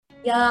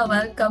Yeah,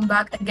 welcome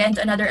back again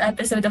to another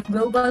episode of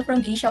Global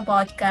from Asia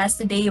podcast.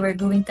 Today we're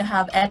going to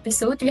have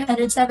episode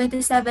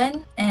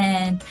 377,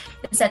 and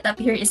the setup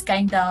here is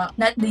kind of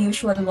not the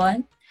usual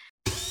one.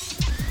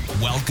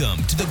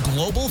 Welcome to the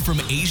Global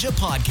from Asia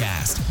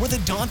podcast, where the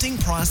daunting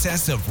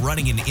process of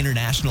running an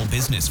international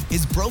business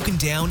is broken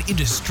down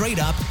into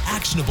straight up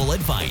actionable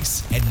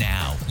advice. And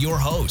now, your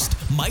host,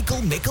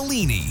 Michael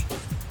Michelini.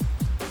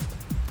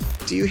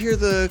 Do you hear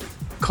the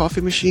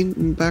coffee machine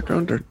in the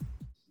background, or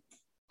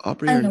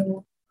Aubrey?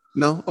 Hello.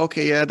 No?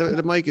 Okay, yeah,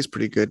 the mic is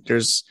pretty good.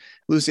 There's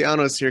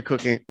Luciano's here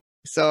cooking.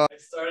 So I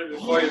started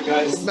before you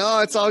guys. no,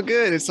 it's all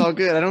good. It's all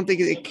good. I don't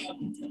think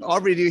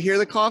Aubrey, do you hear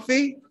the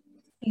coffee?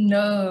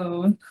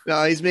 No.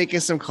 No, he's making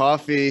some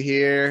coffee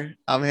here.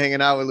 I'm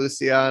hanging out with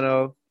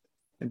Luciano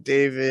and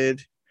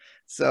David.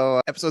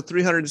 So episode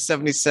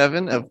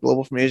 377 of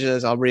Global from Asia,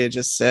 as Aubrey had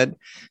just said.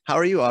 How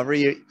are you,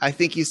 Aubrey? I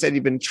think you said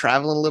you've been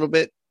traveling a little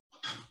bit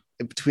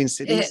in between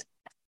cities.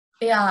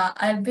 Yeah,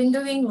 I've been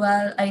doing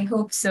well. I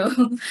hope so.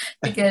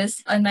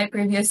 Because on my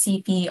previous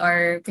city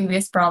or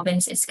previous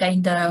province, it's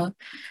kind of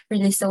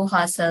really so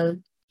hassle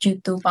due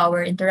to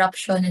power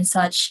interruption and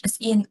such. As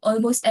in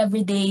almost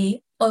every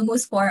day,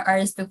 almost 4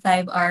 hours to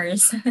 5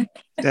 hours.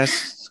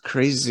 That's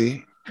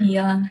crazy.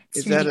 Yeah, it's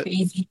Is really that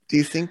crazy. Do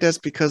you think that's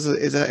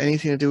is that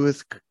anything to do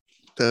with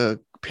the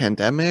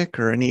pandemic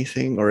or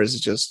anything, or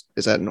is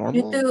that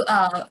normal?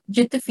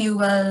 Due to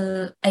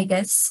fuel, I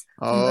guess,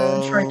 fuel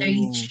Oh,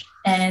 shortage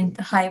and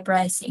high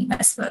pricing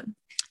as well.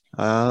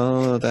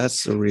 oh,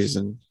 that's the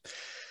reason.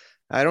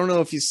 I don't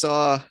know if you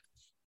saw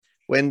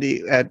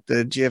Wendy at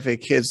the GFA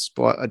Kids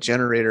bought a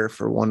generator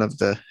for one of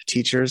the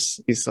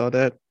teachers. You saw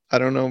that? I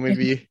don't know,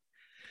 maybe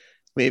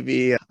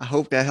I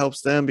hope that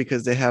helps them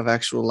because they have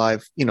actual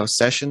live,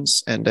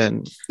 sessions, and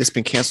then it's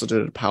been canceled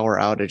due to power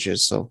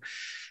outages. So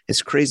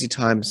it's crazy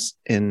times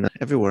in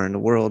everywhere in the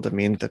world. I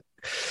mean,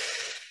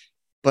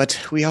 but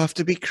we have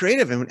to be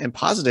creative and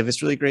positive.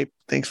 It's really great.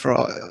 Thanks for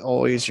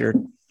always your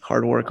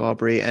hard work,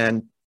 Aubrey.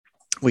 And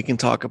we can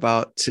talk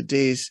about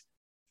today's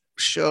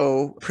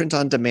show, Print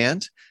on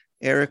Demand.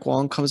 Eric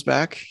Wong comes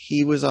back.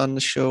 He was on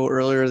the show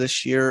earlier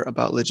this year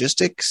about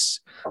logistics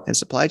and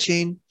supply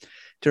chain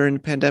during the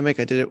pandemic.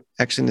 I did it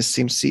actually in the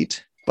same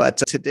seat. But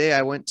today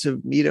I went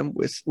to meet him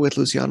with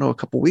Luciano a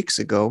couple weeks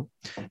ago,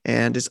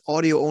 and it's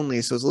audio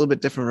only. So it's a little bit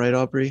different, right,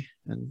 Aubrey?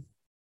 And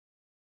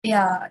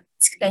Yeah,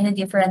 it's kind of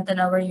different than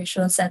our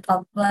usual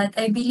setup, but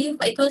I believe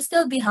it will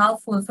still be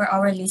helpful for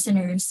our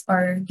listeners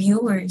or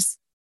viewers.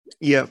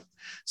 yeah.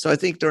 So I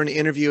think during the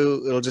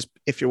interview, it'll just,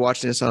 if you're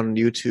watching this on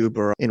YouTube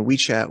or in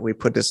WeChat, we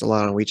put this a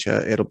lot on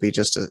WeChat, it'll be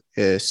just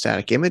a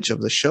static image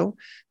of the show.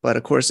 But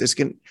of course,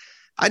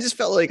 I just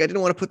felt like I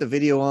didn't want to put the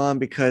video on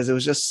because it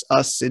was just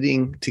us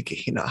sitting to,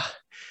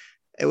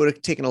 it would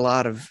have taken a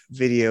lot of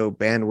video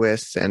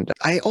bandwidth. And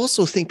I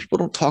also think people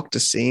don't talk the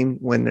same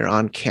when they're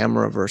on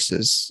camera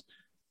versus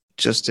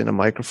just in a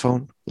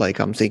microphone. Like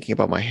I'm thinking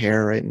about my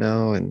hair right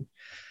now and,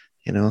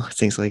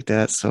 things like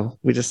that. So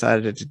we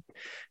decided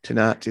to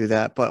not do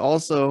that. But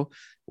also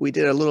we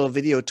did a little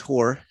video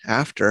tour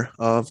after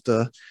of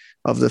the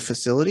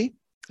facility.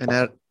 And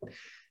that,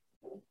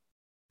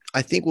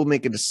 I think we'll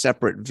make it a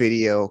separate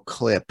video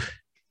clip.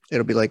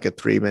 It'll be like a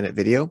 3-minute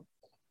video.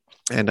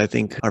 And I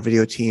think our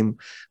video team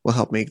will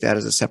help make that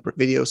as a separate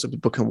video so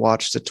people can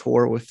watch the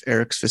tour with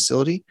Eric's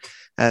facility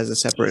as a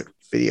separate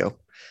video.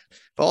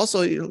 But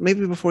also,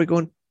 maybe before we go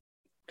in,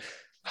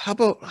 how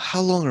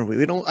long are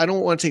we? I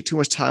don't want to take too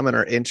much time on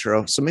our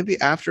intro. So maybe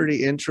after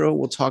the intro,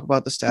 we'll talk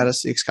about the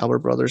status of the Excalibur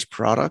Brothers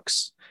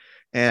products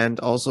and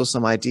also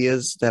some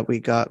ideas that we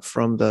got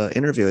from the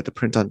interview at the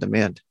Print on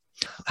Demand.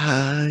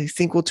 I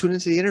think we'll tune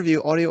into the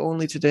interview audio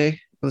only today.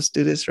 Let's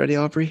do this. Ready,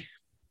 Aubrey?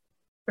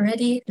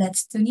 Ready?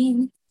 Let's tune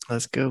in.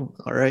 Let's go.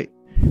 All right.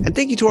 And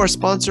thank you to our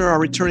sponsor, our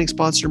returning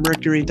sponsor,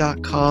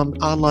 Mercury.com,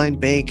 online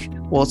bank.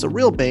 Well, it's a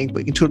real bank,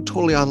 but you can do it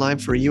totally online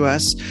for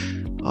US.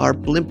 Our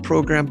Blimp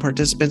program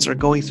participants are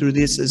going through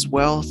this as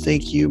well.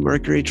 Thank you,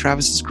 Mercury.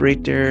 Travis is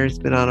great there. He's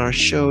been on our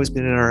show. He's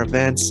been in our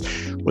events.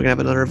 We're going to have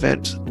another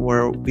event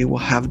where we will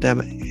have them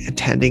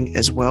attending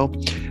as well.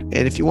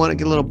 And if you want to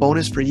get a little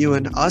bonus for you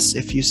and us,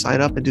 if you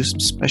sign up and do some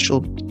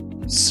special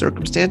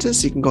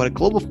circumstances, you can go to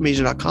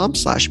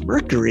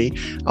globalfromasia.com/Mercury.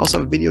 I also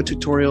have a video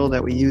tutorial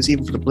that we use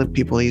even for the Blimp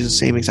people. I use the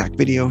same exact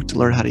video to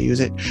learn how to use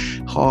it.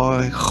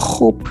 I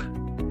hope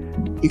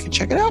you can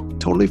check it out.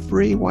 Totally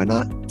free. Why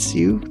not? See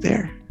you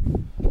there.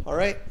 All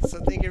right. So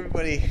thank you,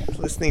 everybody,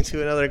 for listening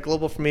to another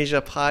Global from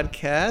Asia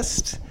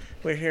podcast.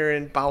 We're here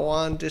in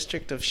Bao'an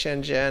district of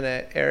Shenzhen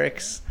at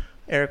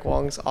Eric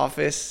Wong's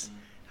office.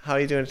 How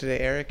are you doing today,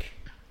 Eric?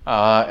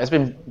 It's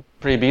been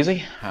pretty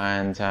busy,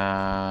 and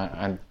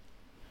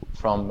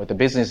from the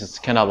business, it's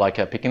kind of like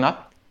picking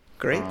up.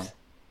 Great.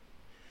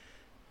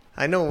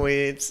 I know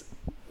we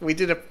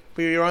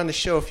were on the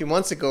show a few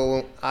months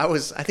ago. I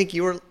think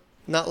you were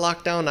not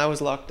locked down. I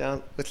was locked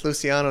down with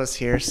Luciano's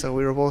here, so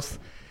we were both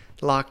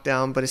locked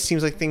down. But it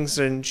seems like things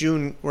are in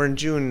June. We're in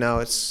June now.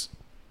 It's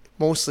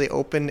mostly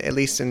open, at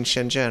least in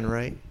Shenzhen,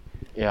 right?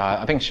 Yeah,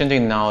 I think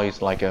Shenzhen now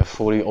is like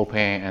fully open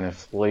and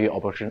fully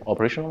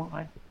operational,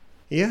 right?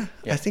 Yeah,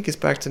 I think it's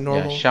back to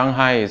normal. Yeah,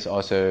 Shanghai is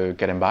also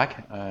getting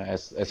back.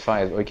 As far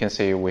as we can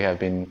see, we have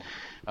been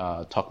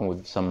talking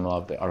with some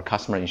of our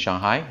customers in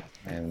Shanghai,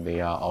 and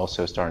they are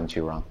also starting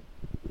to run.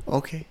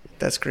 Okay,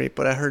 that's great.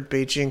 But I heard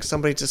Beijing.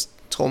 Somebody just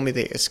told me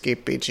they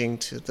escaped Beijing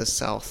to the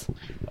south.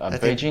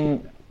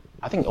 Beijing,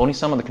 I think only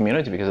some of the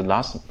community, because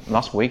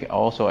last week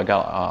also I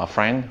got a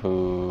friend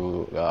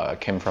who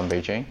came from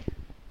Beijing,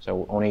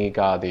 so only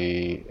got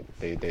the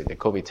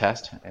COVID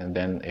test, and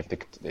then if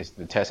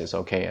the test is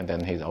okay, and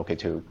then he's okay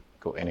to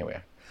go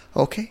anywhere.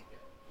 Okay,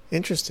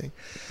 interesting.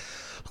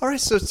 All right,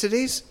 so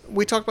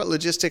we talked about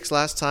logistics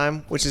last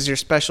time, which is your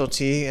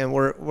specialty, and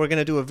we're going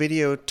to do a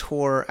video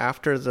tour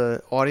after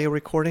the audio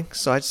recording.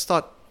 So I just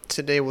thought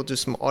today we'll do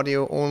some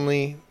audio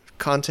only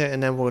content,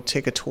 and then we'll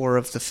take a tour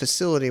of the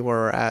facility where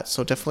we're at.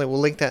 So definitely we'll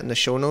link that in the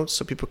show notes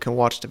so people can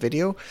watch the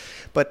video.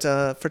 But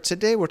for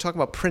today, we're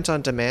talking about print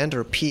on demand,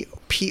 or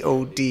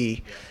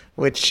POD,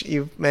 which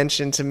you've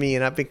mentioned to me,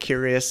 and I've been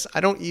curious. I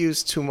don't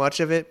use too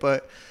much of it,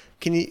 but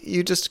can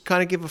you just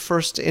kind of give a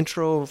first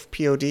intro of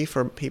POD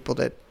for people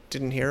that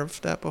didn't hear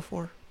of that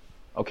before?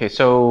 Okay,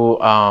 so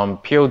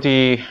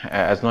POD,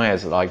 as known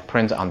as like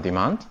print on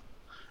demand,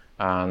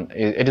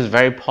 it is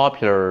very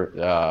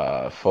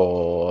popular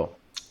for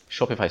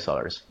Shopify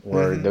sellers,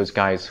 or those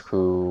guys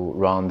who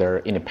run their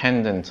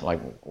independent like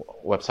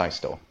website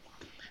store.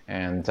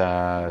 And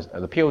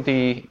the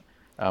POD,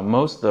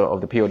 most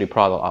of the POD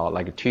product are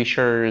like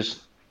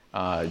t-shirts,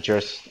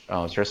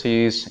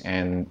 jerseys,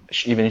 and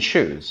even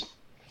shoes.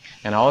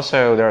 And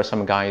also there are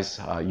some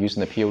guys using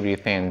the POD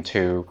thing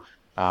to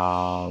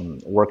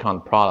work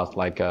on products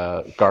like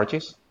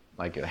garbage,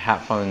 like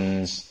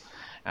headphones,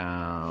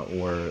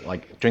 or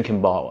like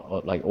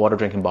water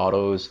drinking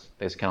bottles,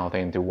 this kind of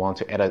thing. They want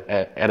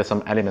to add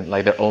some element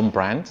like their own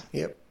brand.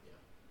 Yep,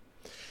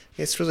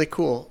 it's really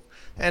cool.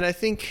 And I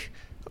think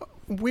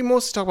we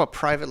mostly talk about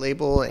private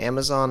label,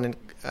 Amazon, and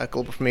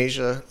Global from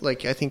Asia.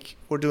 Like, I think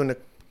we're doing a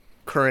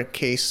current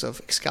case of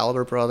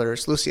Excalibur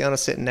Brothers.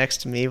 Luciano's sitting next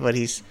to me, but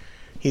he's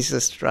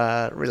just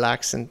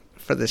relaxing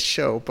for this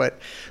show. But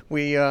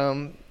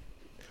we're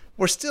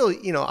still,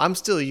 I'm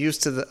still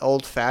used to the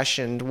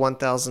old-fashioned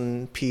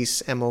 1,000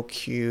 piece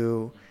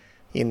MOQ,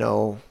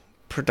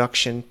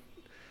 production,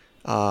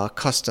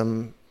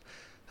 custom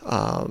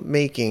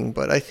making.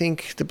 But I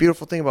think the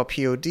beautiful thing about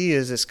POD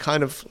is it's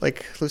kind of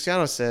like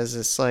Luciano says,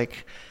 it's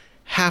like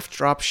half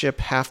dropship,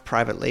 half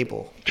private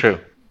label. True.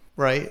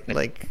 Right?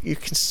 Like, you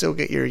can still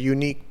get your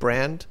unique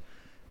brand,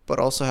 but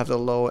also have the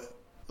low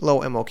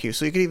MOQ.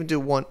 So you could even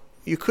do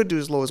you could do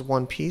as low as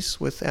one piece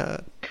with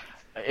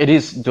It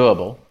is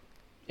doable.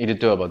 It is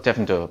doable,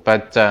 definitely doable.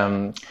 But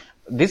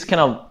this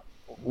kind of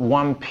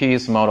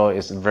one-piece model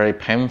is very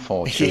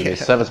painful to the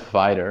service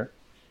provider.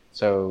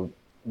 So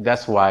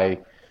that's why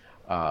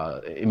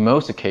in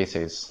most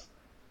cases,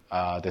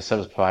 the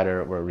service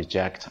provider will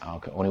reject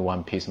only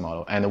one-piece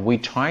model. And we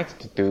tried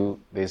to do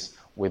this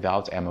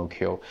without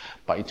MOQ,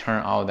 but it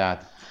turned out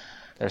that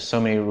there's so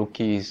many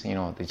rookies,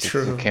 they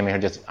just came here,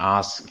 just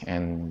ask,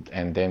 and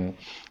then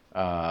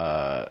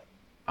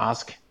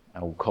ask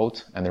and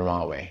quote, and then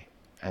run away,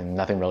 and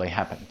nothing really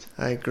happened.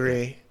 I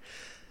agree.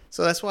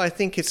 So that's why I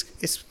think it's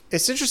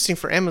interesting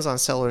for Amazon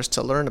sellers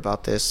to learn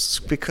about this,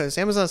 because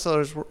Amazon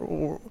sellers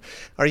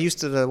are used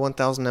to the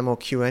 1,000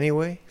 MOQ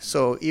anyway.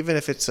 So even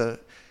if it's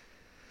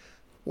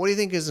what do you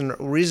think is a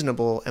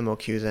reasonable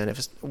MOQ then? If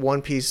it's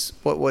one piece,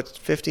 what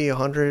 50,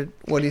 100?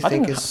 What do you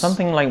think is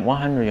something like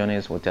 100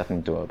 units would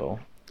definitely doable,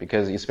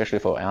 because especially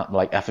for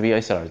like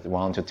FBA sellers, they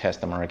want to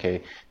test the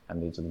market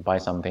and they just buy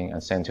something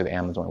and send to the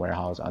Amazon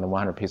warehouse. And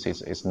 100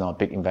 pieces is not a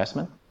big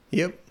investment.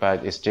 Yep.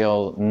 But it's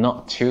still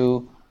not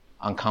too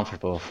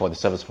uncomfortable for the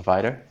service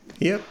provider.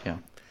 Yep. Yeah.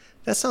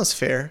 That sounds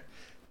fair.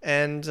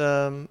 And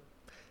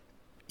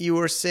you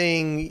were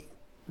saying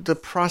the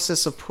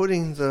process of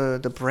putting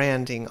the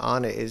branding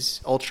on it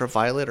is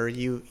ultraviolet or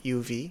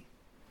UV?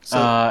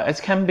 So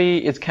it can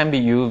be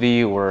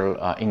UV or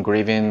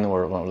engraving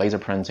or laser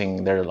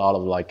printing. There's a lot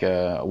of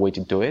way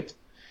to do it.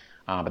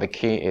 But the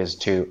key is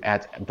to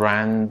add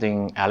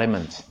branding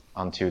element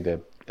onto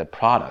the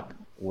product,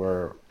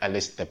 or at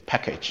least the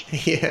package.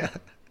 Yeah,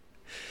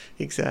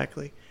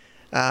 exactly.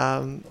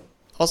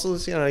 Also,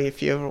 Luciano,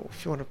 if you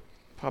want to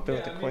pop in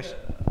with a question.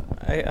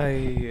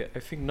 I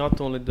think not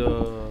only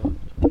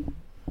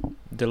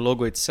the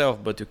logo itself,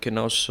 but you can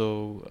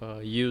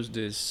also use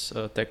these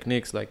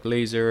techniques like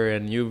laser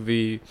and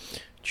UV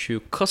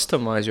to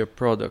customize your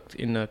product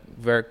in a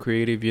very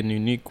creative and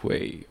unique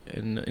way,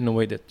 in a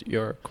way that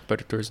your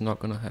competitor is not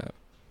going to have.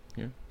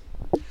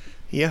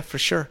 Yeah, for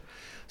sure.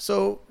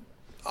 So,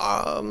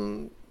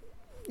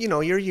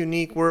 you're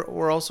unique.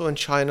 We're also in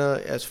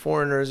China as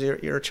foreigners.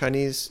 You're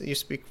Chinese. You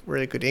speak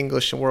really good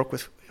English and work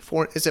with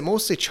foreign. Is it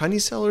mostly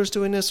Chinese sellers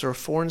doing this, or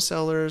foreign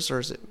sellers, or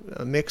is it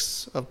a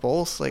mix of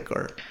both?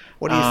 Or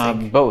what do you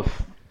think? Both.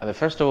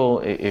 First of all,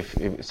 if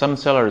some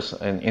sellers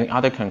in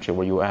other countries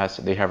where US,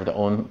 they have their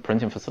own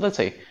printing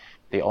facility,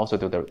 they also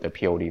do the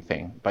POD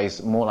thing. But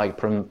it's more like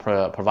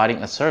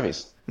providing a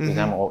service For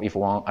example, if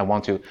I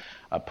want to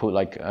put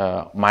like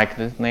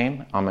Mike's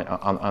name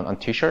on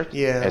T-shirt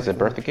as a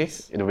birthday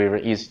gift, it'll be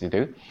very easy to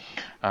do.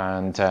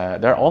 And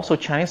there are also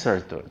Chinese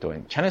that are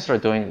doing. Chinese are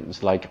doing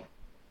is like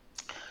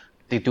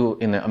they do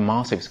in a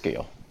massive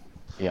scale.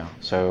 Yeah,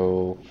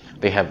 so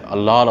they have a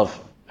lot of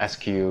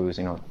SKUs,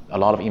 a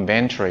lot of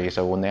inventory.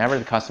 So whenever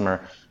the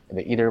customer,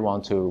 they either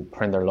want to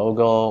print their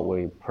logo,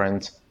 we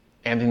print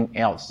anything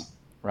else,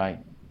 right?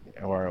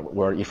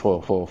 Or if for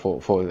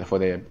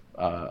the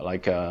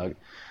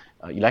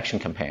election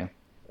campaign,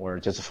 or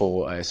just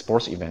for a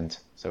sports event.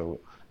 So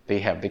they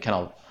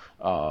kind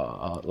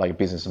of like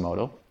business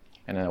model.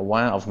 And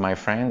one of my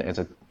friend, as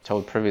I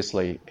told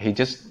previously, she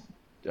just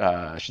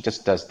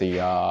does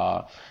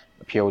the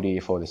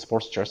POD for the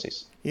sports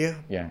jerseys. Yeah.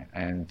 Yeah,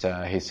 and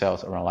he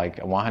sells around like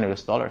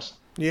 $100.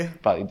 Yeah.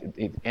 But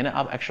it ended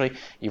up actually, if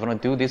you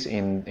want to do this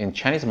in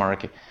Chinese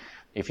market,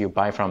 if you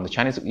buy from the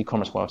Chinese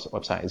e-commerce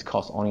website, it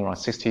costs only around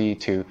 60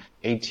 to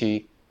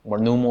 80 or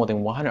no more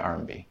than 100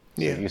 RMB.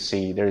 So you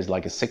see there is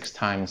like a 6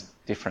 times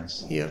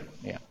difference. Yeah.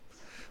 Yeah.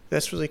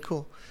 That's really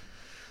cool.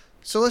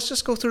 So let's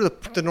just go through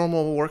the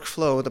normal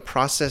workflow, the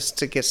process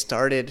to get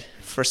started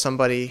for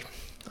somebody.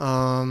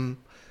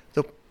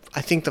 I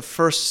think the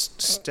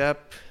first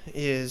step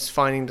is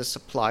finding the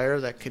supplier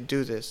that could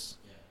do this.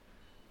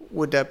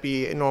 Would that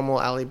be a normal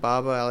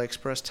Alibaba,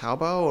 AliExpress,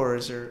 Taobao, or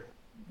is there?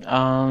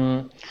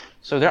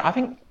 So there, I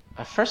think,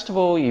 first of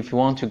all, if you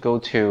want to go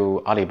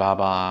to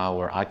Alibaba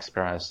or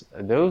AliExpress,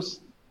 those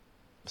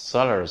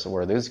sellers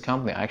or those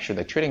company, actually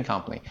the trading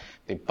company,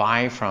 they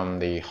buy from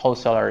the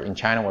wholesaler in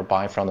China or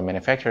buy from the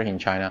manufacturer in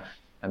China,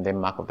 and they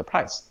mark up the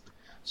price.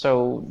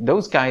 So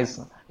those guys,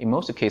 in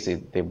most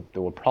cases, they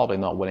were probably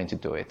not willing to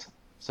do it.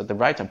 So the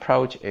right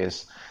approach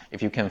is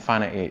if you can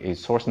find a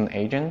sourcing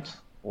agent,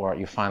 or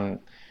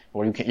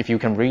if you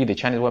can read the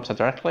Chinese website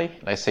directly,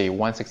 let's say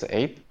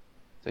 168.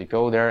 So you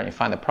go there and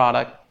find the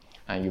product,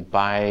 and you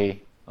buy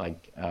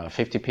like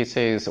 50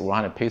 pieces or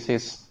 100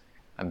 pieces,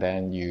 and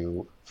then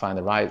you find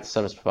the right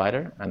service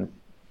provider and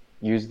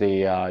use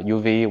the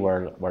UV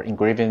or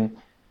engraving,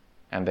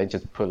 and then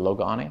just put a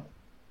logo on it,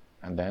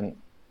 and then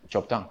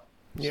job done.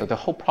 Yeah. So the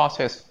whole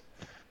process,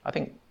 I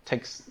think,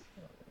 takes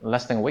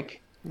less than a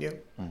week. Yeah.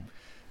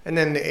 And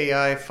then the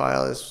AI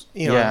file is,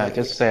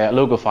 just a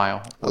logo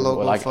file. A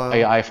logo like file.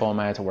 AI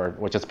format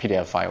or just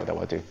PDF file that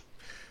will do.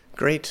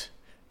 Great.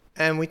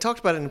 And we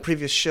talked about it in a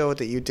previous show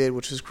that you did,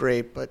 which was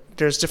great, but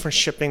there's different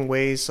shipping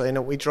ways. So I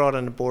know we draw it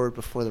on the board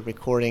before the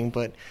recording,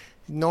 but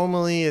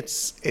normally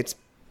it's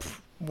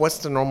what's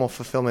the normal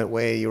fulfillment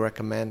way you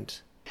recommend?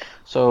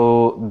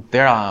 So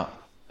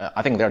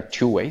I think there are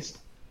 2 ways.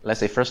 Let's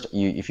say first,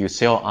 if you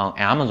sell on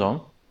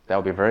Amazon, that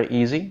will be very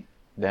easy.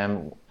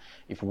 Then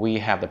if we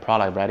have the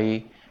product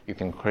ready, you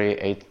can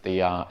create the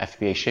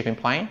FBA shipping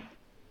plan,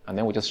 and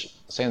then we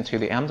just send it to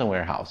the Amazon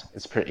warehouse.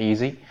 It's pretty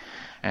easy.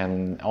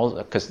 And also,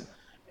 because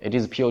it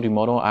is a POD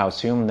model, I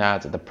assume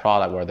that the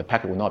product or the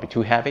packet will not be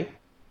too heavy.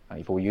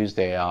 If we use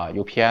the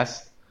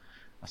UPS,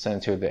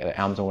 send it to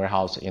the Amazon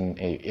warehouse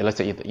let's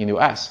say in the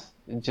US,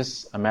 it's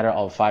just a matter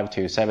of 5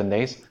 to 7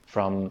 days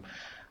from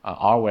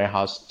our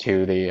warehouse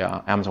to the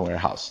Amazon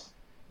warehouse.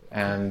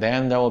 And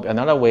then there will be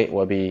another way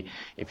will be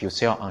if you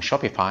sell on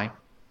Shopify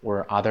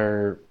or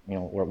other,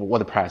 or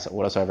WordPress,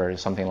 whatsoever,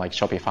 something like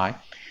Shopify,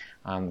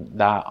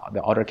 that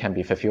the order can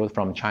be fulfilled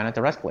from China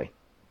directly.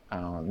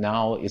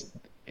 Now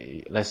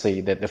let's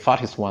say that the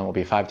fastest one will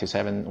be 5 to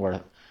 7,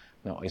 or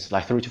it's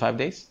like 3 to 5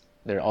 days.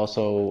 There are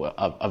also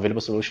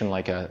available solution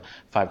like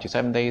 5 to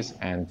 7 days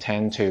and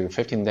 10 to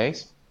 15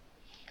 days.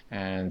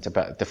 And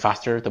but the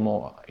faster, the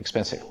more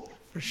expensive.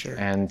 For sure.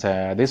 And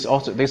this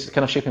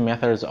kind of shipping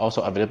method is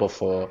also available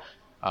for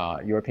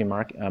European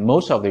market,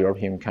 most of the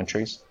European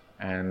countries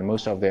and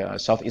most of the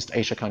Southeast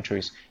Asia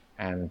countries,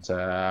 and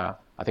I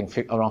think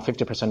around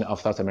 50% of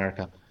South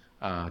America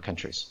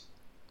countries.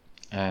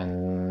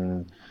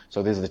 And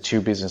so these are the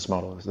 2 business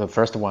models. The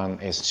first one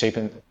is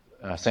shipping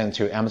sent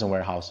to Amazon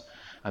warehouse,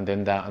 and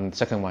then the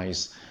second one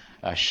is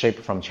shipped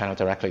from China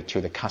directly to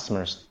the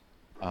customer's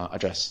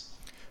address.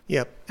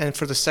 Yep. And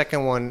for the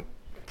second one,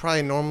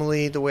 probably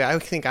normally the way I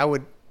think I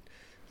would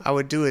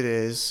do it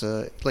is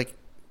like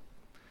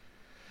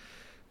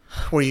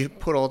where you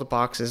put all the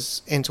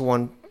boxes into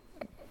one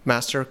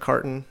master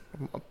carton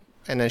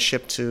and then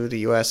ship to the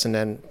US and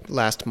then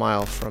last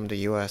mile from the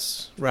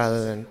US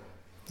rather than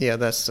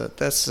that's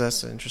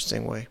an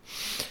interesting way.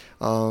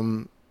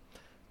 So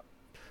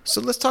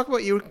let's talk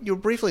about you were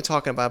briefly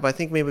talking about, but I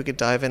think maybe we could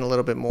dive in a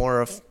little bit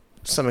more of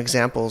some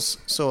examples.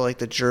 So like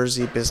the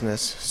jersey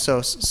business.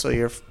 So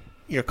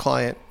your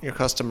client, your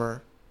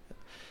customer,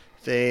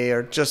 they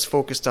are just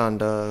focused on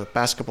the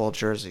basketball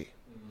jersey.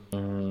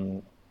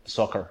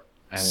 Soccer.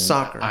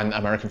 And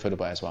American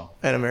football as well.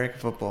 And American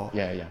football.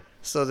 Yeah.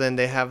 So then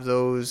they have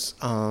those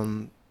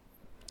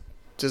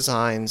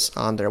designs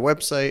on their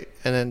website,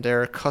 and then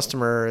their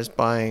customer is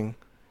buying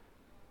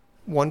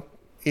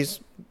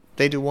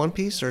they do one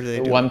piece, or do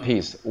they do one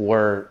piece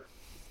or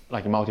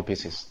like multi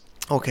pieces?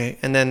 Okay,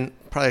 and then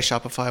probably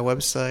Shopify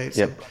website.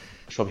 Yep,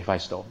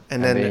 Shopify store.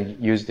 And then they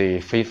use the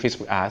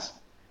Facebook ads,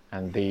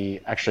 and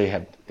they actually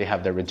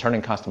have their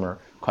returning customer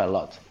quite a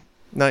lot.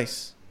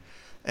 Nice.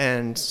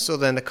 And so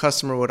then the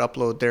customer would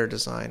upload their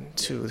design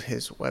to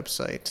his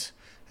website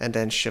and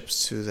then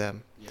ships to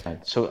them.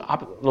 Right. So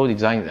upload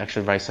design is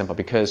actually very simple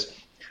because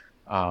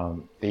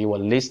they will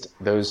list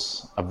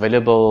those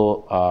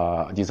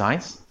available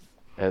designs.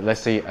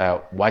 Let's say a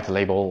white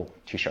label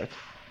T-shirt,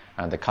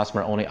 and the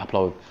customer only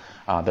upload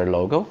their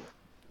logo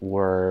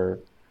or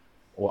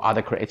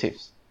other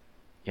creatives.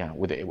 Yeah,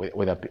 with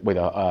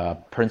a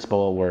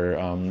printable or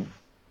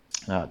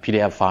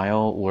PDF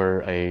file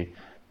or a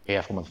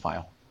AF format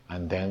file,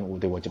 and then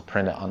they would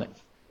print it on it.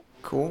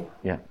 Cool.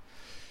 Yeah.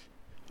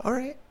 All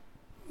right.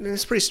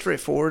 It's pretty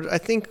straightforward. I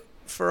think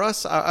for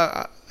us,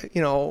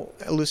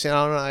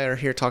 Luciano and I are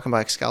here talking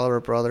about Excalibur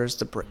Brothers,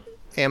 the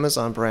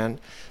Amazon brand,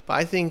 but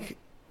I think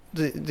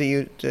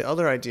the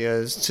other idea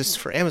is just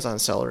for Amazon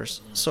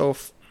sellers. So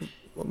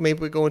maybe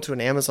we go into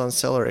an Amazon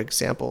seller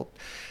example.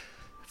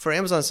 For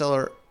Amazon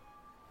seller,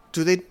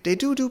 do they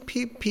do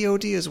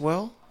POD as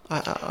well?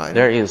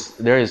 There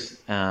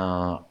is.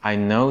 I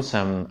know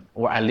some,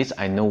 or at least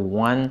I know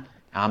one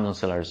Amazon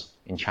sellers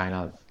in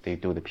China. They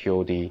do the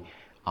POD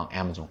on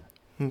Amazon.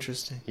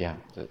 Interesting. Yeah,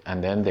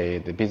 and then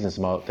the business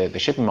model, the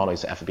shipping model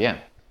is FBM.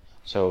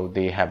 So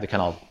they have the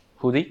kind of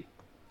hoodie,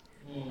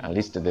 at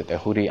least the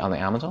hoodie on the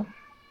Amazon,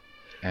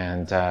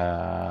 and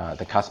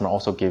the customer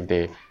also give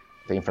the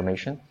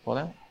information for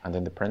them, and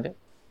then they print it,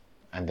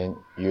 and then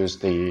use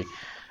the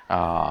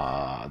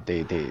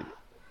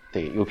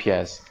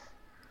UPS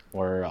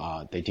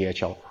or the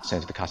DHL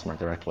sent to the customer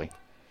directly.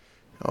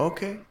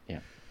 Okay. Yeah.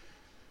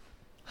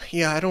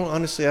 Yeah, I don't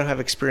have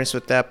experience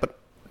with that, but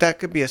that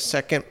could be a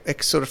second.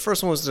 So the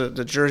first one was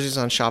the jerseys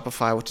on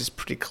Shopify, which is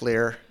pretty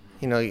clear.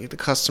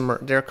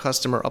 Their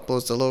customer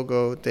uploads the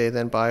logo, they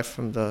then buy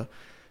from the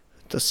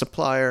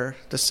supplier.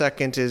 The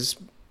second is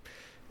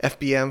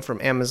FBM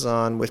from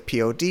Amazon with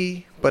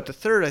POD, but the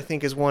third I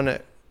think is one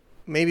that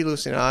maybe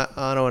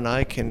Luciano and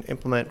I can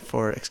implement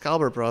for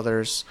Excalibur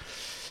Brothers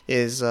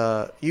is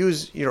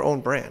use your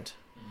own brand.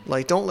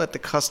 Like, don't let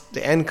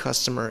the end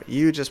customer,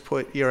 you just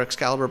put your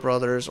Excalibur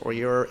Brothers or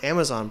your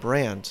Amazon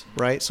brand,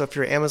 right? So if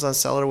you're an Amazon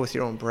seller with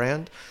your own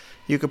brand,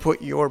 you could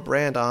put your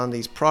brand on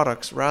these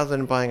products rather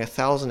than buying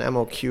 1,000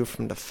 MOQ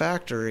from the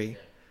factory.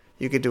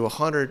 You could do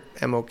 100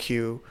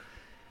 MOQ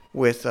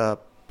with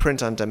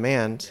print on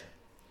demand,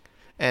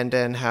 and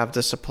then have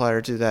the supplier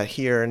do that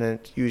here, and then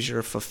use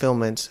your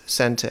fulfillment,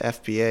 send to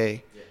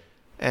FBA,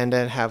 and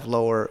then have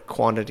lower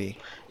quantity.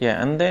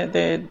 Yeah, and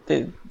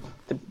the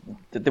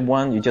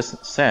one you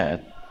just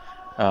said,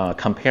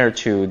 compared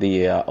to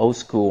the old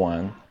school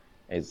one,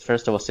 is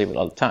first of all save a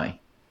lot of time,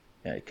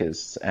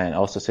 and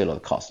also save a lot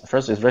of cost.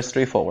 First, it's very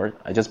straightforward.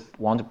 I just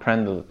want to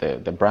print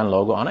the brand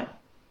logo on it.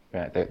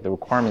 Yeah, the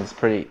requirement is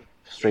pretty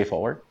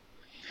straightforward,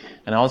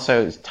 and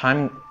also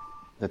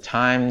the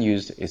time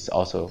used is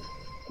also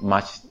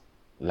much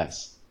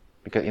less,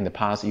 because in the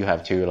past you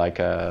have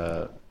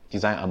to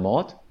design a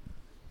mold,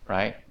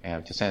 right? You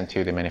have to send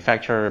to the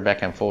manufacturer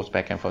back and forth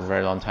a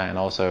very long time, and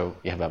also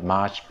you have a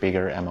much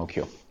bigger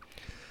MOQ.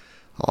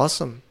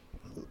 Awesome.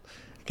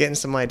 Getting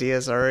some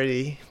ideas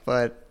already,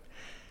 but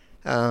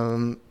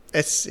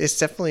it's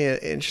definitely an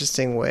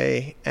interesting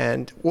way.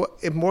 And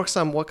it works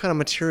on what kind of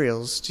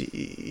materials?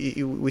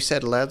 We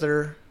said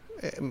leather,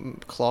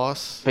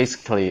 cloth.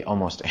 Basically,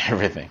 almost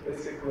everything.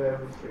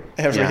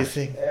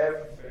 Everything. Yeah.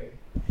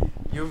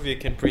 UV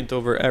can print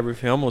over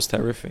everything, almost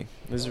everything.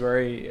 It's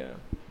very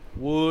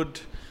wood,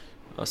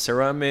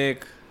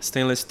 ceramic,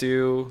 stainless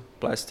steel,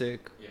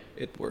 plastic. Yeah.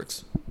 It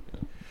works.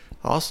 Yeah.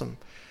 Awesome.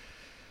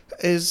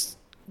 Is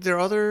there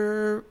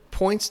other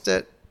points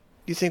that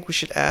you think we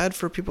should add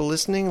for people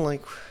listening?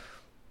 Like,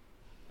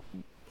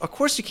 of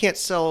course you can't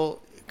sell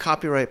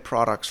copyright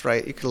products,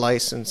 right? You can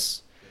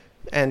license,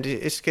 and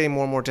it's getting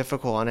more and more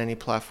difficult on any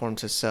platform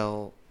to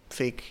sell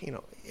fake,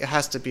 it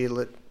has to be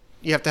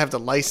you have to have the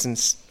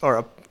license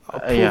or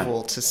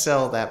approval to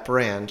sell that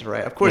brand,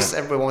 right? Of course,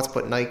 everybody wants to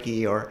put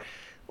Nike or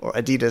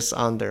Adidas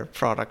on their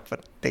product,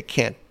 but they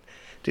can't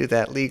do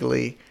that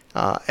legally.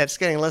 It's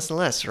getting less and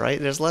less, right?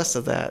 There's less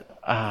of that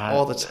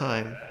all the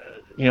time.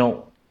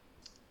 In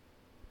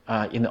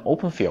the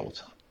open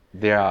field,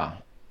 there are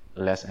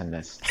less and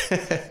less.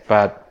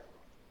 But,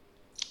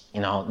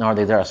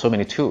 nowadays there are so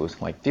many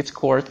tools like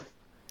Discord,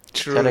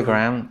 True.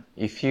 Telegram.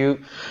 If you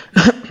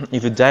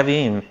dive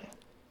in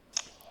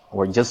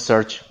or just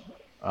search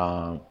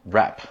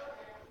rap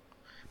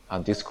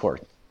on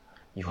Discord,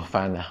 you will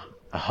find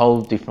a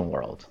whole different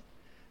world.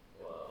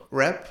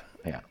 Rep?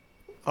 Yeah.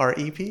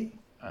 R-E-P?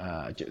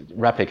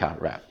 Replica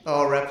rap.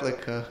 Oh,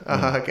 replica.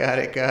 Got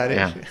it.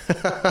 Yeah.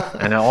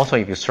 And then also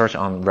if you search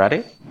on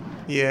Reddit,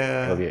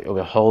 yeah, it'll be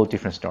a whole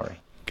different story.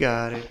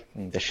 Got it.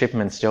 The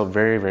shipment's still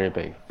very, very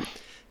big.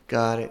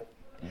 Got it.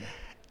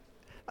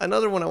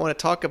 Another one I want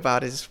to talk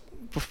about is,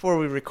 before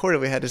we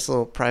recorded, we had this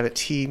little private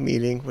tea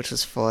meeting, which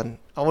was fun.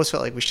 I almost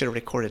felt like we should have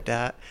recorded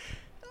that.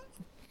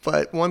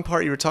 But one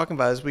part you were talking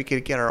about is we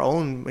could get our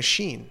own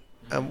machine.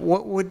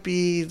 What would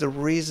be the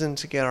reason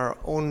to get our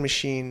own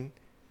machine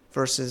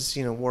versus,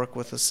 work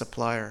with a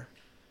supplier?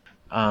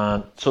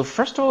 So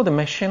first of all, the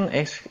machine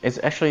is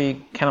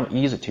actually kind of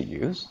easy to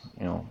use.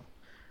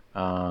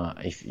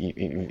 If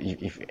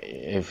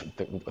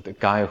the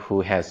guy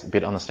who has a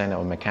bit understanding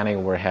of mechanic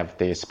will have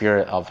the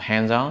spirit of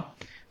hands-on,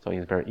 so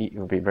it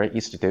will be very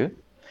easy to do.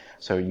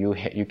 So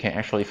you can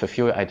actually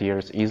fulfill your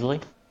ideas easily.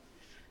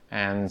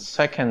 And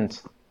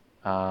second,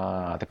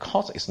 the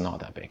cost is not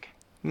that big,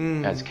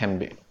 as can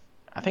be.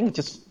 I think it's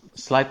just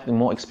slightly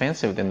more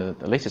expensive than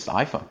the latest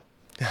iPhone.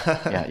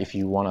 Yeah, if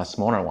you want a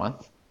smaller one.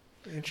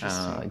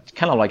 Interesting. It's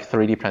kind of like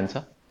 3D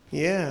printer.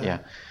 Yeah. Yeah.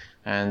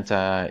 And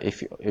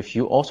if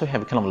you also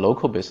have a kind of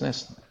local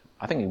business,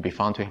 I think it'd be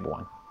fun to have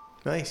one.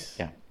 Nice.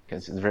 Yeah,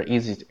 because it's very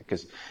easy.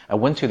 Because I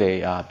went to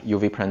the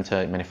UV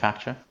printer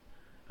manufacturer.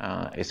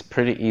 It's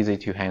pretty easy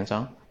to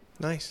hands-on.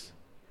 Nice.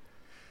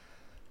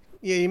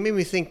 Yeah, you made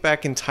me think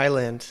back in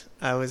Thailand.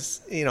 I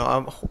was,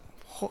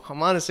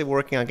 I'm honestly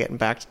working on getting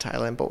back to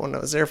Thailand, but when I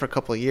was there for a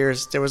couple of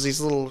years, there was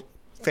these little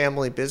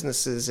family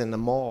businesses in the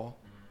mall,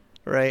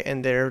 right?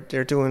 And they're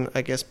doing,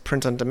 I guess,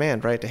 print on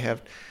demand, right? They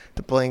have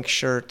the blank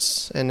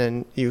shirts, and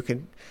then you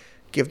could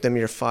give them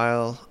your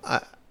file.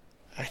 I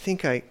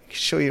think I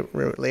show you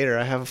later.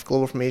 I have a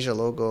Global from Asia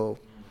logo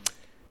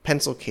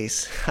pencil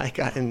case I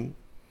got in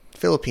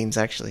Philippines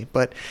actually,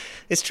 but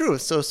it's true.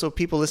 So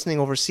people listening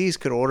overseas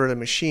could order the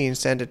machine,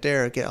 send it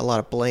there, get a lot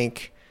of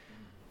blank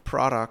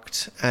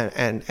product,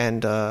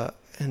 and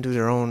do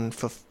their own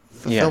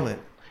fulfillment.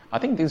 Yeah. I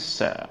think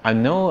this. I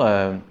know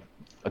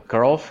a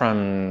girl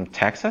from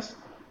Texas.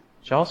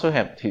 She also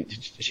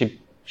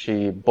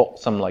she bought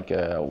some like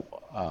a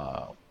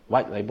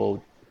white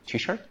label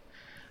T-shirt,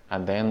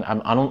 and then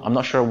I'm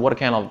not sure what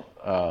kind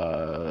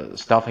of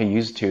stuff he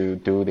used to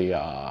do the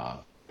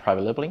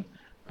private labeling,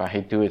 but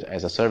he do it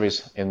as a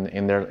service in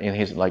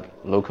his like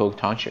local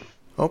township.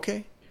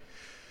 Okay.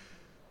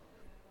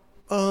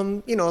 A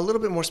little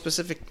bit more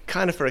specific,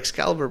 kind of for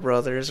Excalibur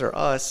Brothers or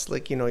us,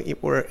 like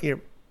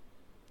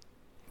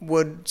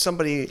would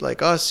somebody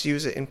like us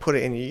use it and put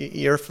it in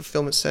your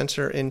fulfillment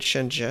center in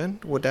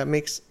Shenzhen? Would that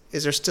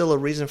is there still a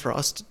reason for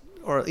us to,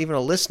 or even a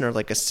listener,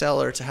 like a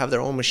seller, to have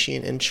their own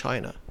machine in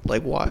China?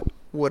 Like, why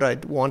would I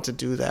want to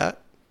do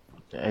that?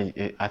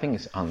 I think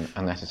it's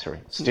unnecessary.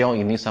 Still,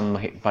 you need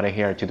somebody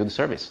here to do the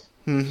service.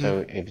 Mm-hmm.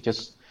 So if you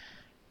just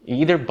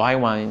either buy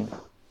one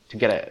to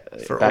get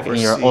it for back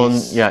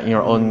overseas. in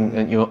your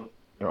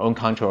own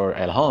country or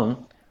at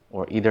home,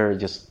 or either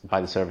just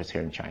buy the service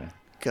here in China.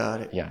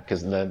 Got it. Yeah,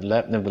 because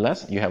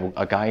nevertheless, you have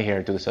a guy here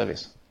to do the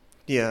service.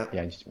 Yeah.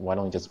 Yeah. Why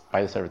don't you just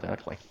buy the service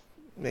directly?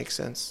 Makes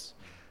sense.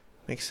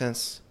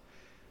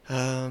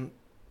 The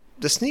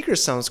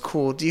sneakers sounds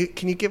cool.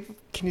 Can you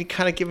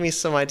kind of give me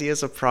some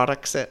ideas of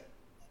products that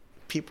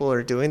people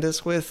are doing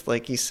this with?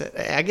 Like you said,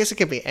 I guess it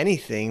could be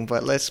anything,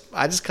 but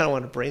I just kind of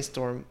want to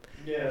brainstorm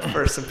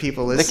for some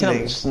people listening.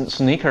 The kind of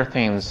sneaker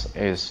things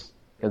is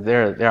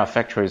there are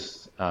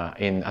factories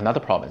in another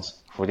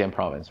province, Fujian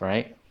province,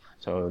 right?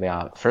 So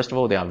first of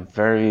all, they are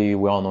very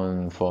well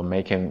known for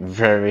making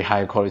very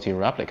high quality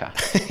replica.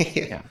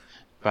 Yeah.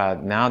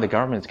 But now the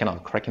government is kind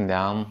of cracking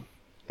down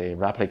the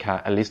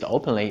replica, at least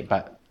openly,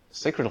 but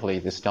secretly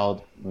they're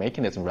still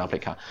making this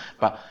replica.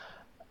 But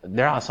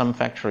there are some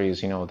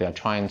factories, they are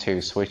trying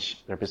to switch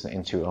their business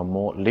into a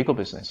more legal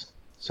business.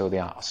 So they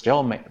are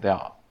still making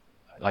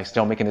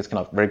this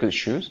kind of very good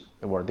shoes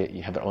where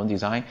they have their own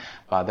design,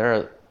 but there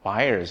are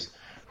buyers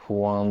who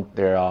want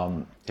their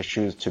the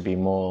shoes to be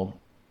more,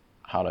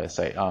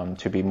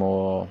 to be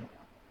more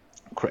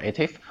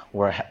creative,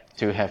 or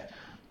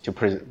to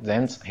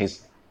present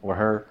his or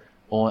her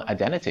own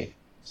identity.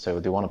 So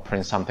they want to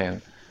print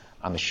something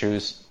on the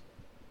shoes,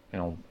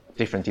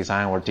 different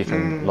design or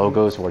different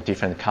logos or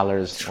different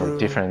colors. True. Or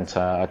different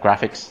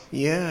graphics.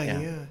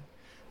 Yeah.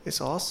 It's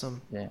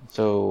awesome. Yeah.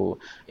 So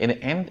in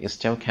the end, it's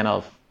still kind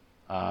of,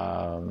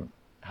 kind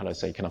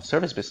of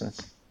service business.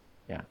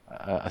 Yeah.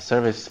 A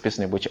service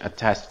business which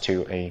attached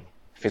to a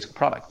physical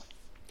product.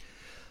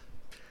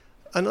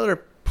 Another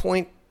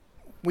point,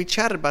 we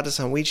chatted about this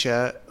on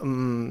WeChat,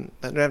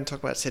 I haven't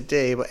talked about it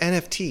today, but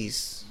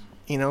NFTs,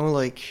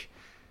 like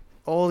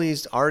all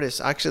these artists,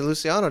 actually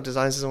Luciano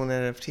designs his own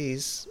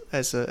NFTs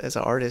as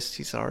an artist.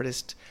 He's an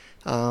artist.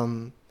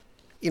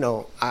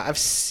 I've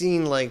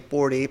seen like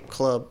Bored Ape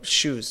Club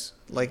shoes,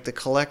 like the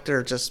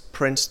collector just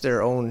prints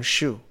their own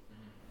shoe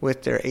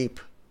with their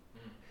ape.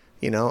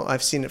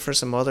 I've seen it for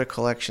some other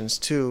collections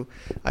too.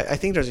 I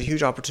think there's a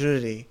huge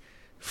opportunity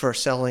for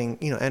selling,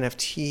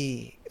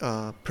 NFT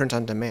print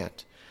on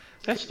demand.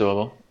 That's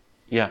doable.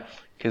 Yeah,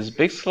 because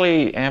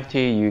basically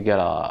NFT, you get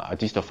a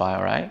digital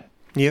file, right?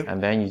 Yep.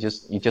 And then you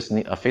just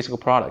need a physical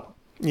product.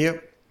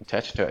 Yep.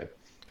 Attached to it.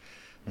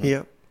 Mm-hmm.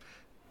 Yep.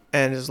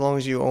 And as long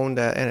as you own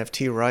the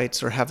NFT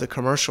rights or have the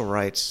commercial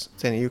rights,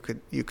 then you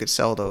could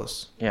sell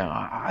those. Yeah,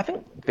 I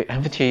think the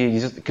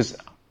NFT, because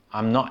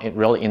I'm not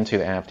really into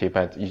the NFT,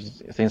 but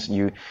since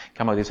you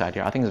come up with this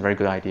idea, I think it's a very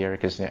good idea,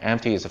 because the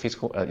NFT is a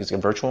physical, it's a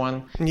virtual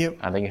one. Yep.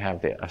 And then you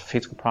have a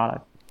physical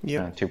product.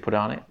 Yep. To put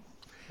on it.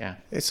 Yeah.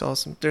 It's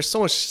awesome. There's so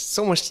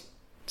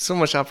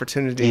much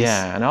opportunities.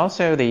 Yeah, and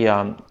also the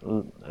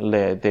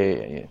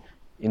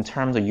in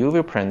terms of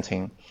UV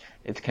printing,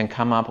 it can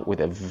come up with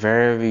a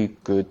very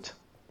good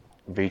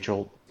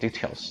visual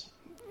details.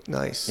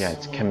 Nice. Yeah,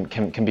 it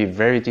can be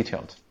very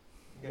detailed.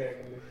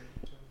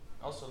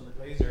 Also,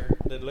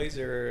 the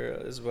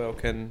laser as well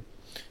can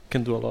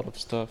do a lot of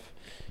stuff.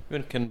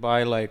 Even can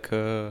buy like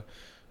a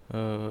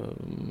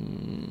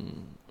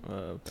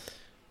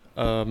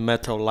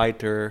metal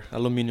lighter,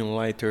 aluminum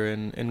lighter,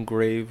 and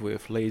engrave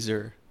with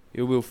laser.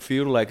 It will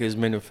feel like it's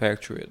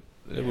manufactured.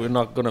 We're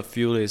not gonna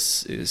feel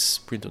it's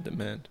print on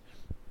demand.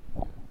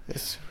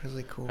 It's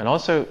really cool. And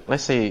also,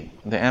 let's say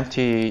the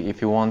NFT,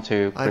 if you want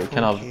to create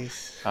kind of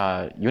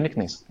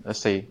uniqueness, let's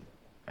say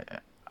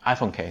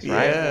iPhone case,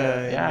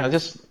 right? Yeah.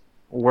 Just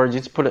where you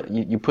just put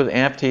you put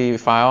an NFT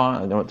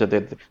file,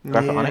 the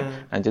graphic on it,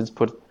 and just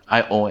put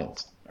I own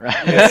it, right?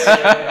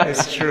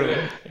 It's true.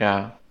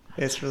 Yeah.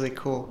 It's really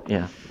cool.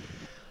 Yeah.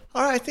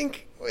 All right, I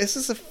think this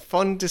is a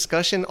fun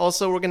discussion.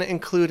 Also, we're going to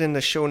include in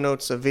the show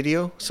notes a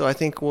video. So I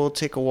think we'll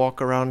take a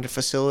walk around the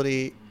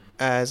facility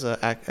as an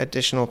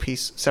additional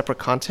piece, separate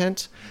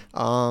content,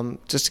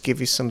 just to give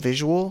you some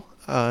visual.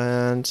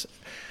 And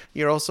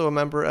you're also a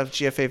member of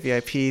GFA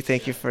VIP.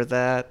 Thank you for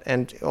that.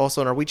 And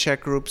also in our WeChat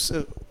groups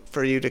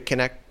for you to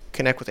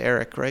connect with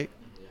Eric, right?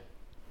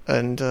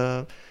 And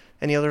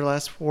any other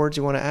last words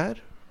you want to add?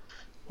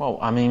 Well,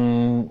 I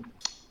mean,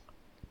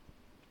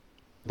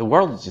 the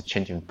world is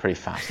changing pretty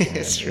fast.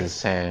 It's true.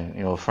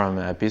 From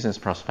a business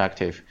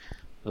perspective,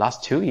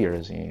 last 2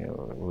 years,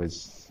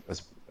 was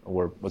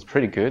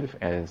pretty good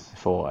as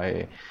for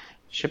a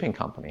shipping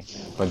company,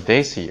 but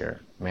this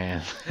year,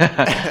 man,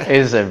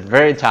 is a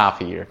very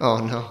tough year. Oh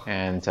no!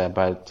 And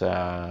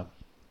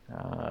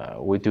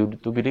we do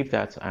believe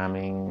that. I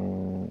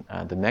mean,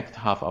 the next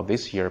half of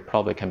this year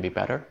probably can be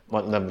better.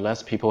 But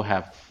nevertheless, people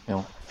have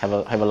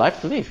a life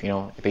to live.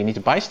 They need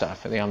to buy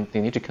stuff. They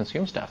need to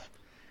consume stuff.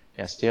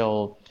 There's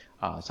still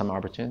some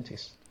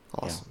opportunities.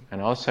 Awesome. Yeah.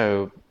 And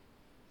also,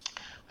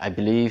 I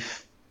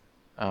believe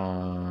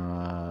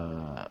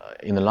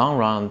in the long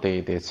run,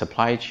 the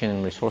supply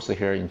chain resources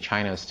here in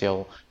China is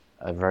still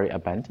very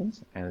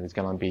abundant, and it's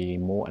going to be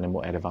more and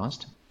more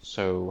advanced.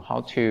 So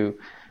how to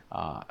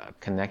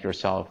connect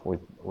yourself with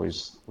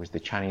the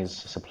Chinese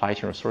supply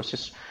chain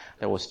resources,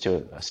 that will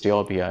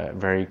still be a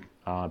very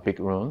big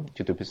room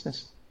to do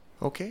business.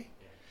 Okay.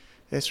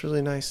 It's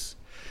really nice.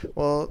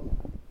 Well,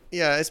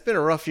 yeah, it's been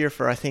a rough year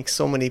for, I think,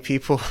 so many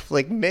people.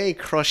 Like May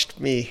crushed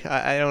me.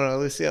 I don't know,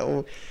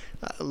 Lucia.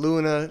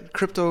 Luna,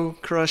 crypto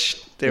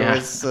crushed. There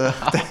was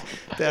that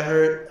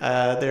hurt.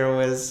 There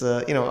was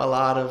a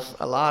lot of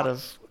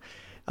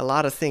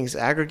things.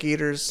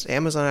 Aggregators,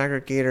 Amazon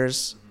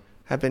aggregators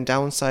have been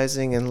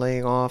downsizing and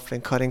laying off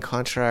and cutting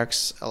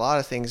contracts. A lot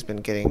of things been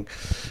getting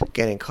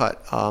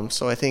cut.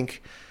 So I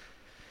think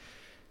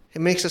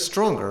it makes us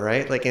stronger,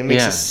 right? Like it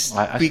makes us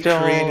be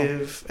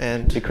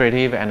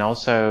creative and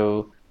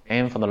also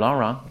aim for the long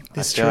run.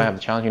 I still have a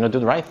challenge. Do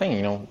the right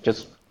thing.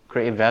 Just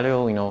create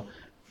value.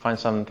 Find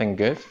something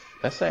good.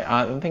 Let's say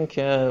I think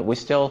we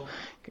still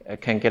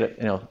can get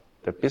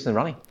the business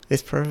running.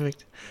 It's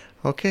perfect.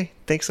 Okay,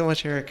 thanks so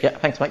much, Eric. Yeah,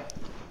 thanks, Mike.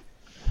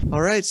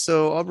 All right,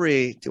 so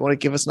Aubrey, do you want to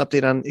give us an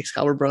update on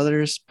Excalibur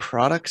Brothers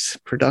products,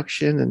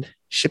 production, and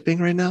shipping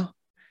right now?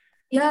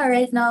 Yeah,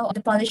 right now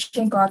the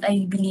polishing cloth,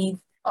 I believe,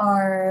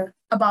 are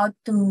about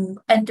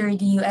to enter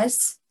the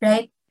US,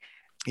 right?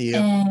 Yeah.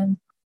 And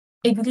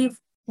I believe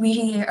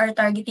we are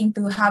targeting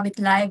to have it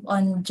live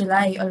on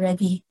July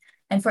already.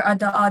 And for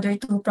the other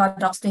two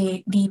products,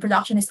 the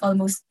production is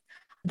almost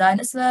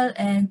done as well.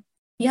 And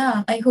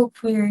yeah, I hope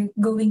we're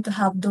going to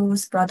have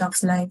those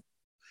products live.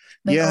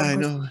 Yeah, I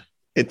know.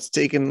 It's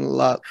taken a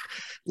lot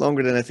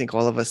longer than I think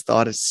all of us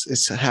thought.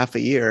 It's half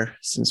a year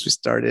since we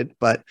started,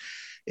 but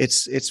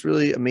it's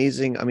really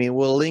amazing. I mean,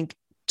 we'll link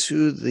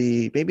to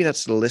maybe not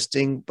to the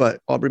listing, but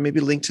Aubrey,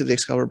 maybe link to the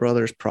Excalibur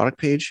Brothers product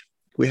page.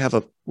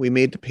 We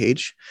made the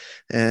page,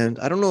 and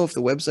I don't know if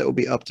the website will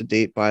be up to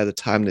date by the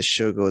time the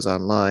show goes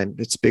online.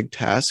 It's a big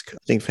task. I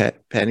think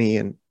Penny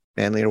and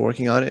Manley are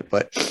working on it,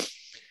 but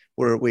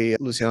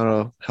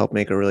Luciano helped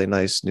make a really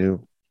nice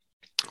new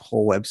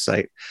whole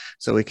website,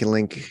 so we can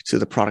link to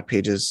the product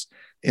pages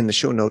in the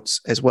show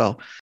notes as well.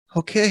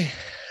 Okay,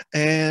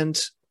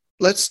 and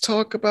let's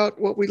talk about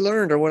what we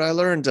learned or what I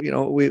learned.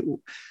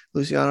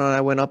 Luciano and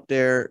I went up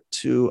there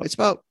it's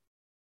about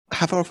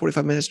half hour,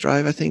 45 minutes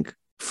drive, I think,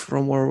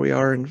 from where we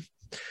are in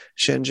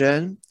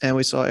Shenzhen, and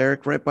we saw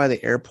Eric right by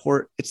the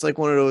airport. It's like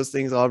one of those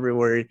things, Aubrey,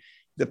 where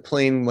the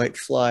plane might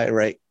fly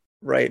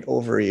right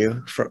over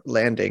you for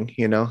landing.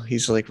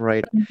 He's like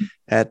right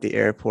at the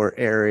airport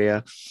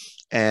area.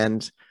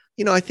 And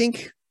I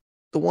think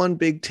the one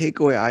big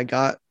takeaway I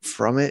got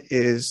from it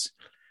is,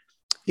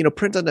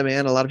 print on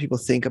demand. A lot of people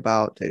think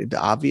about the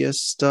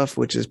obvious stuff,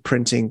 which is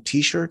printing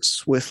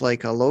T-shirts with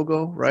like a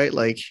logo, right?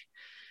 Like,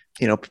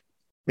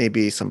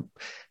 maybe some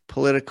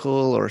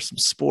political or some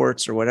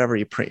sports or whatever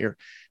you print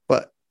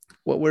but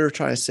what we were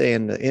trying to say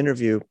in the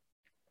interview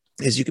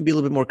is you can be a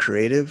little bit more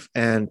creative,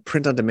 and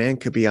print on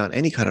demand could be on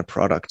any kind of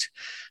product.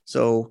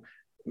 So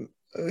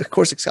of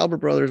course, Excalibur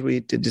Brothers,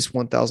 we did this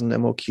 1000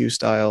 MOQ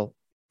style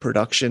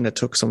production that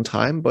took some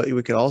time, but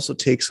we could also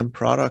take some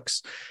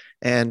products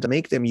and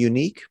make them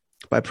unique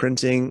by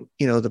printing,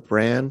 the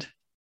brand,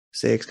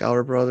 say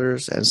Excalibur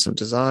Brothers, and some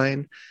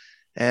design.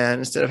 And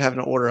instead of having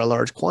to order a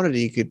large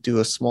quantity, you could do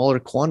a smaller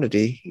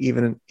quantity,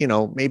 even,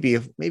 maybe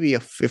a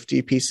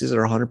 50 pieces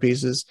or 100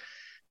 pieces,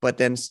 but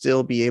then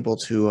still be able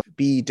to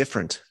be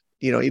different.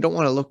 You don't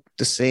want to look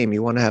the same.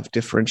 You want to have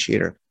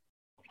differentiator.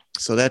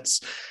 So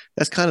that's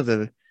kind of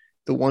the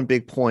one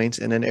big point.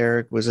 And then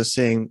Eric was just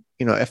saying,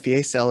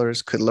 FBA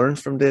sellers could learn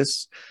from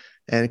this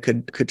and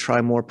could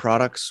try more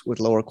products with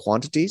lower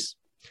quantities.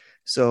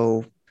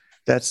 So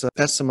that's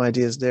some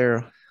ideas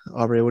there.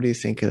 Aubrey, what do you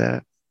think of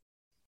that?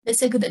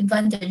 That's a good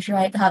advantage,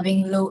 right?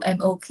 Having low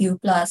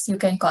MOQ plus you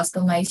can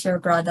customize your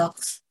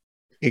products.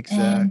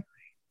 Exactly. And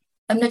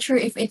I'm not sure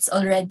if it's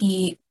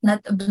already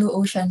not a blue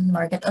ocean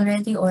market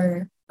already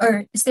or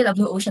still a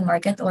blue ocean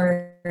market,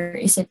 or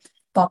is it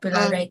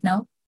popular right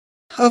now?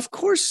 Of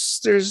course,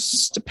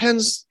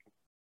 depends.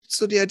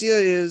 So the idea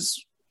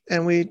is,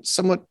 and we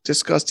somewhat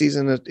discussed these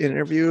in the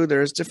interview,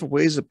 there's different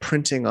ways of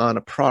printing on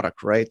a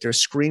product, right? There's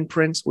screen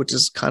prints, which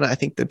is kind of, I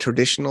think, the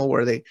traditional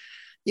where they,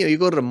 you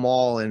go to the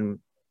mall in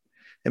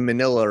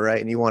Manila, right?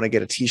 And you want to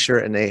get a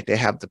t-shirt and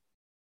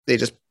they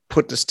just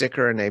put the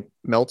sticker and they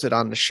melt it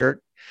on the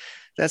shirt.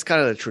 That's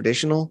kind of the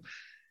traditional,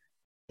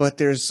 but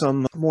there's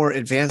some more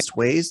advanced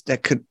ways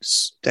that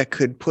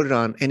could put it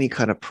on any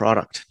kind of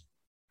product.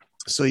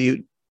 So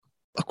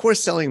of course,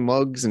 selling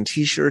mugs and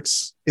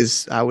t-shirts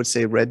is, I would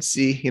say, Red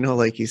Sea,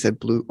 like you said,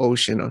 blue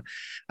ocean.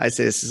 I'd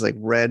say this is like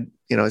red,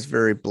 it's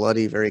very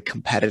bloody, very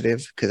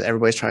competitive because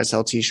everybody's trying to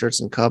sell t-shirts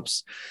and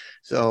cups.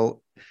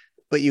 So,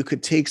 but you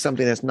could take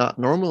something that's not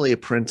normally a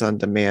print on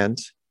demand,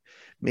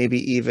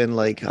 maybe even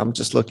like, I'm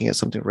just looking at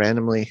something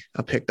randomly.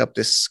 I picked up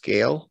this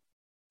scale,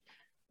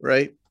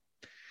 right?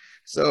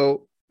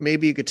 So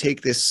maybe you could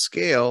take this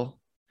scale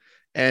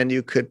and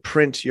you could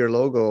print your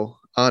logo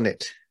on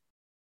it.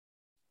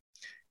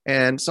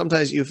 And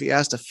sometimes if you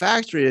ask the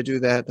factory to do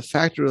that, the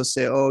factory will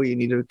say, oh, you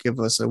need to give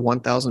us a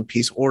 1,000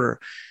 piece order.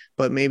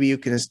 But maybe you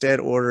can instead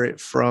order it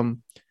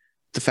from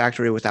the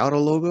factory without a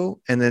logo.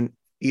 And then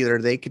either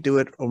they could do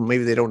it or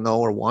maybe they don't know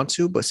or want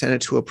to, but send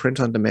it to a print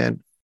on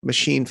demand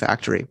machine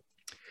factory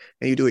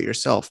and you do it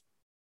yourself.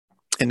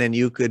 And then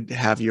you could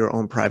have your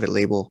own private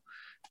label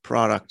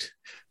product.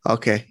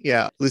 Okay.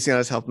 Yeah.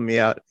 Luciano's helping me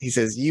out. He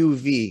says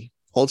UV,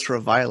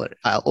 ultraviolet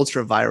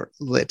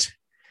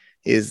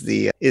is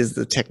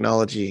the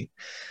technology.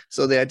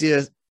 So the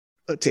idea,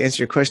 to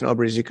answer your question,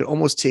 Aubrey, is you could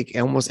almost take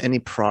almost any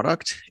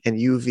product and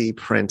UV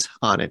print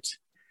on it.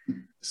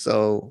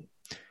 So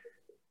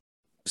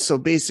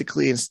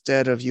basically,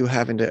 instead of you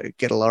having to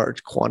get a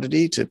large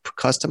quantity to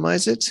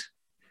customize it,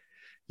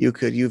 you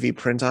could UV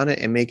print on it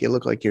and make it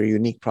look like your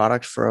unique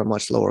product for a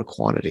much lower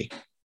quantity.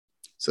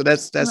 So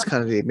that's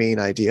kind of the main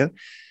idea.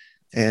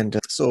 And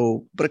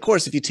but of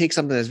course, if you take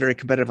something that's very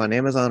competitive on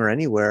Amazon or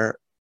anywhere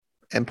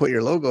and put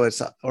your logo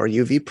or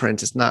UV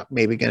print, it's not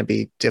maybe going to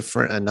be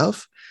different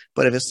enough.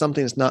 But if it's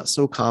something that's not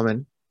so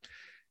common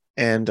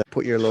and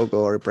put your logo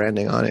or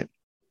branding on it,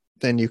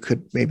 then you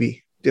could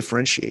maybe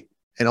differentiate.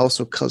 And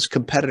also because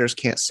competitors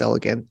can't sell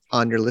again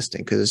on your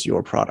listing because it's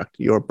your product,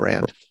 your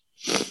brand.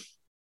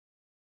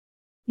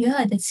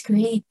 Yeah, that's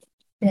great.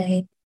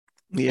 Right.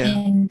 Yeah.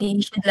 And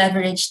they should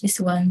leverage this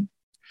one.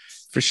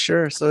 For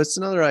sure. So it's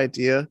another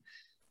idea.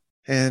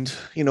 And,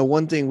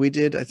 one thing we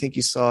did, I think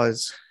you saw,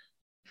 is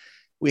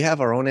we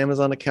have our own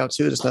Amazon account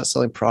too. It's not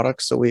selling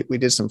products. So we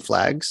did some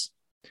flags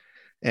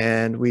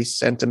and we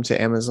sent them to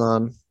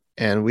Amazon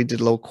and we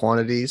did low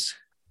quantities.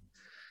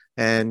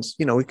 And,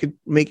 we could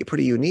make it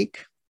pretty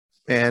unique.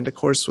 And of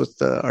course,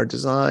 with our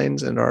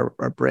designs and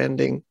our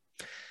branding.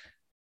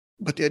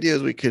 But the idea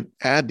is we could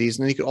add these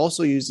and then you could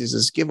also use these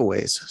as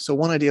giveaways. So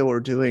one idea we're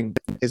doing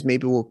is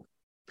maybe we'll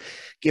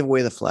give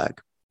away the flag,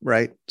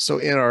 right? So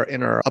in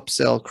our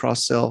upsell,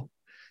 cross-sell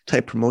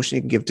type promotion,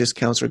 you can give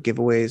discounts or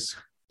giveaways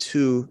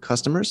to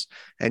customers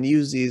and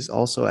use these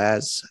also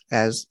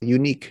as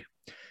unique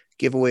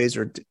giveaways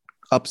or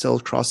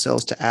upsells,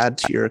 cross-sells to add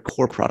to your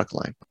core product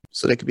line.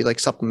 So they could be like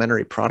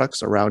supplementary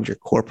products around your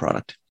core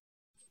product.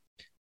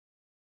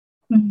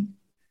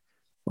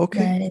 Okay.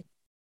 Got it.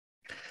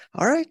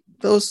 All right.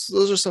 Those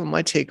are some of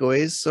my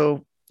takeaways.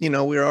 So,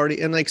 we're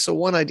already in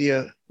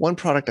one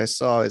product I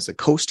saw is a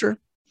coaster.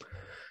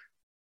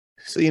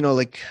 So,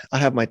 like I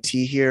have my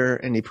tea here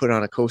and you put it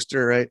on a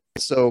coaster, right?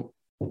 So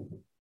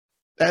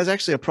that was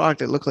actually a product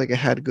that looked like it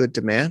had good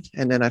demand.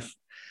 And then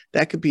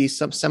that could be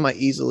some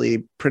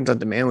semi-easily print on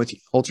demand with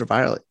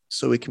ultraviolet.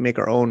 So we can make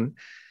our own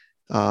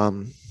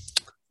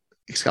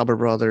Excalibur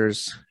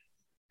Brothers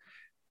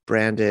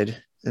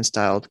branded and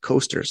styled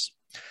coasters.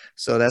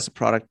 So that's a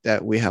product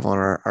that we have on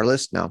our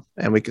list now.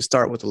 And we could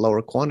start with a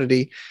lower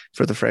quantity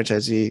for the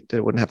franchisee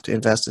that wouldn't have to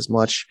invest as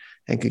much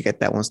and could get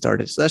that one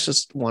started. So that's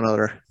just one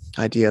other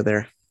idea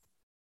there.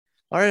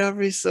 All right,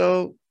 Aubrey.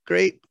 So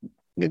great.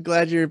 I'm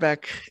glad you're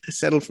back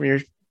settled from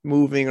your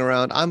moving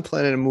around. I'm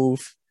planning to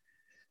move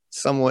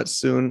somewhat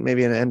soon,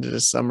 maybe in the end of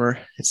the summer.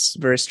 It's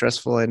very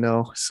stressful, I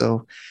know.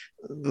 So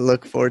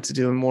look forward to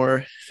doing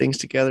more things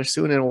together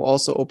soon. And we'll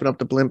also open up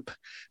the Blimp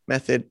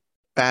method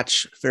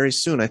batch very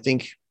soon. I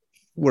think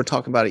we're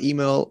talking about an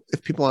email.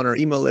 If people on our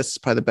email list is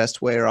probably the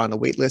best way, or on the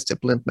wait list at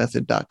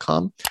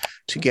blimpmethod.com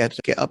to get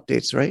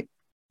updates, right?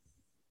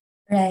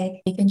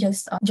 Right. You can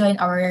just join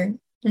our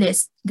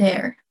list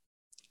there.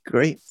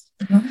 Great.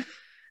 Mhm.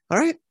 All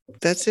right.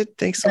 That's it.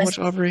 Thanks so much,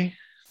 Aubrey.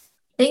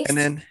 Thanks, And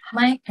then,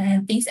 Mike,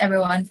 and thanks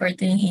everyone for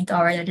tuning into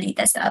our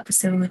latest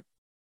episode.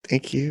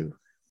 thank you.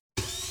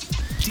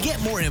 To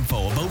get more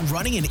info about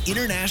running an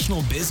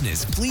international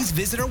business, please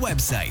visit our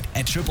website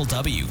at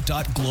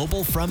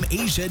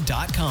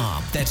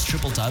www.globalfromasia.com. That's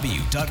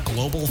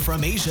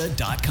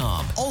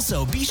www.globalfromasia.com.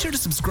 Also, be sure to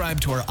subscribe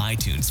to our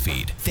iTunes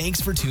feed. Thanks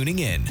for tuning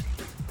in.